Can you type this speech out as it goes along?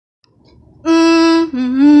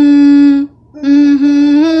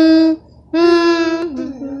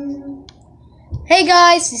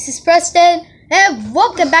guys, this is Preston, and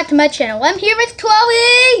welcome back to my channel. I'm here with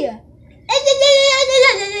Chloe!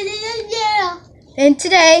 And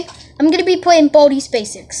today, I'm going to be playing Baldi's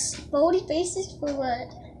Basics. Baldi Basics for what?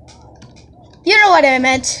 You know what I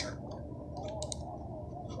meant.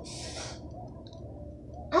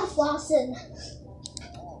 I'm flossing.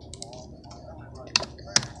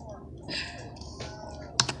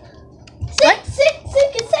 Six.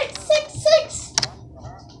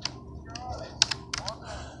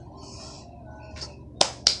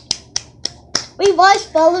 We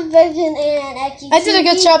watched television and actually. I did a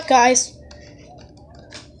good job, guys.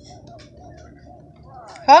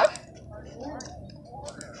 Huh?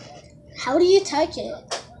 How do you touch it?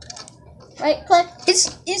 Right click.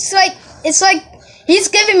 It's like he's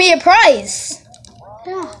giving me a prize.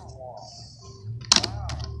 Yeah.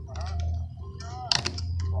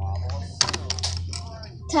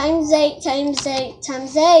 Times eight. Times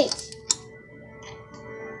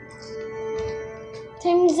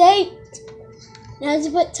 8. Now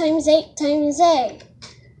to put times 8.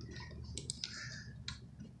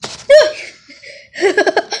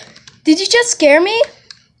 Did you just scare me?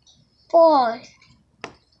 Boy.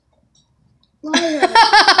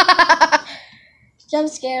 Jump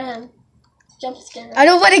scare him. I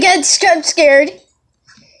don't want to get jump scared.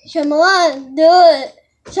 Come on, do it.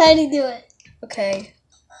 Try to do it. Okay.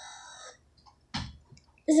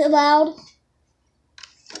 Is it loud?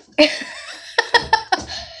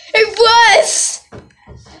 It was!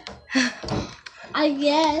 I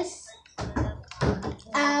guess.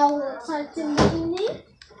 Ow, something me.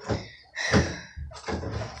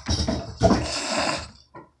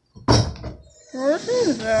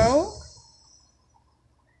 Nothing though.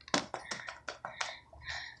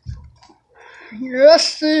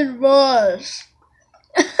 Yes, it was.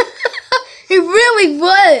 It really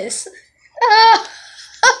was.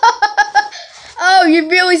 Oh, it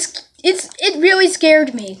really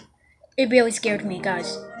scared me. It really scared me,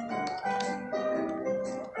 guys.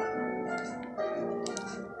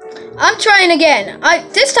 I'm trying again.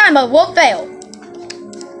 This time I won't fail.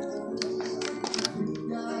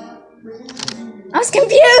 I was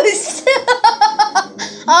confused.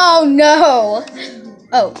 Oh no.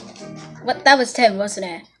 Oh, what? That was 10, wasn't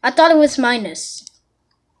it? I thought it was minus.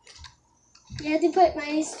 You have to put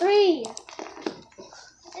 -3.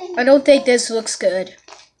 I don't think this looks good.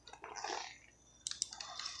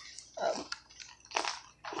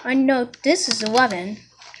 I know this is 11,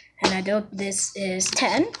 and I know this is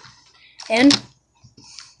 10, and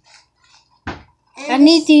I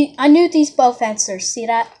knew these both answers. See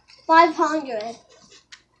that? 500.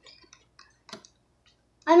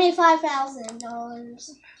 I made $5,000.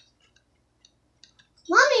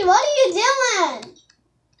 Mommy, what are you doing?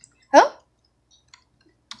 Oh,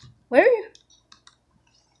 where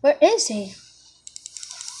is he?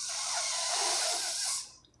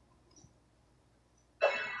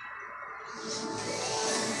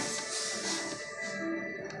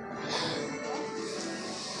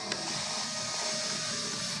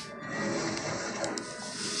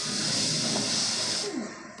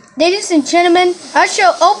 Ladies and gentlemen, I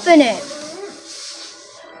shall open it.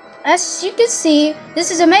 As you can see,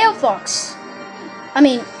 this is a mailbox.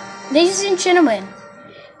 Ladies and gentlemen,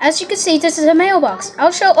 as you can see, this is a mailbox.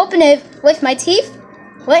 I shall open it with my teeth.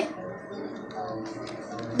 Wait.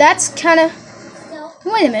 That's kind of...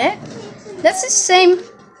 Wait a minute. That's the same...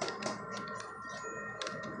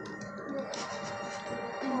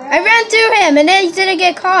 I ran through him and then he didn't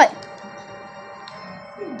get caught.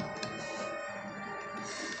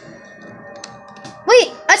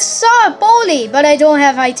 Wait, I saw Baldi, but I don't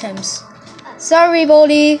have items. Sorry,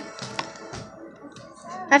 Baldi.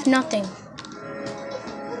 I have nothing.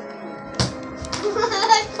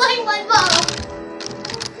 I'm playing my ball.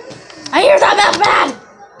 I hear that bad.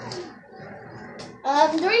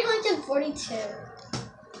 342.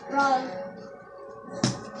 Wrong.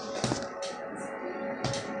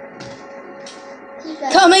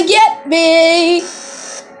 Come and get me.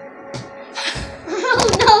 Oh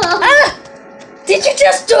no. Ah! Did you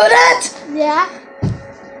just do that? Yeah.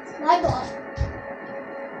 My ball.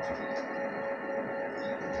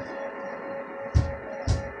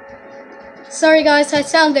 Sorry guys, I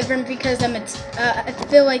sound different because I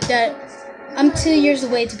feel like that I'm 2 years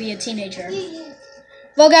away to be a teenager.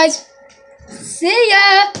 Well guys, see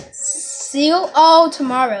ya! See you all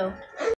tomorrow.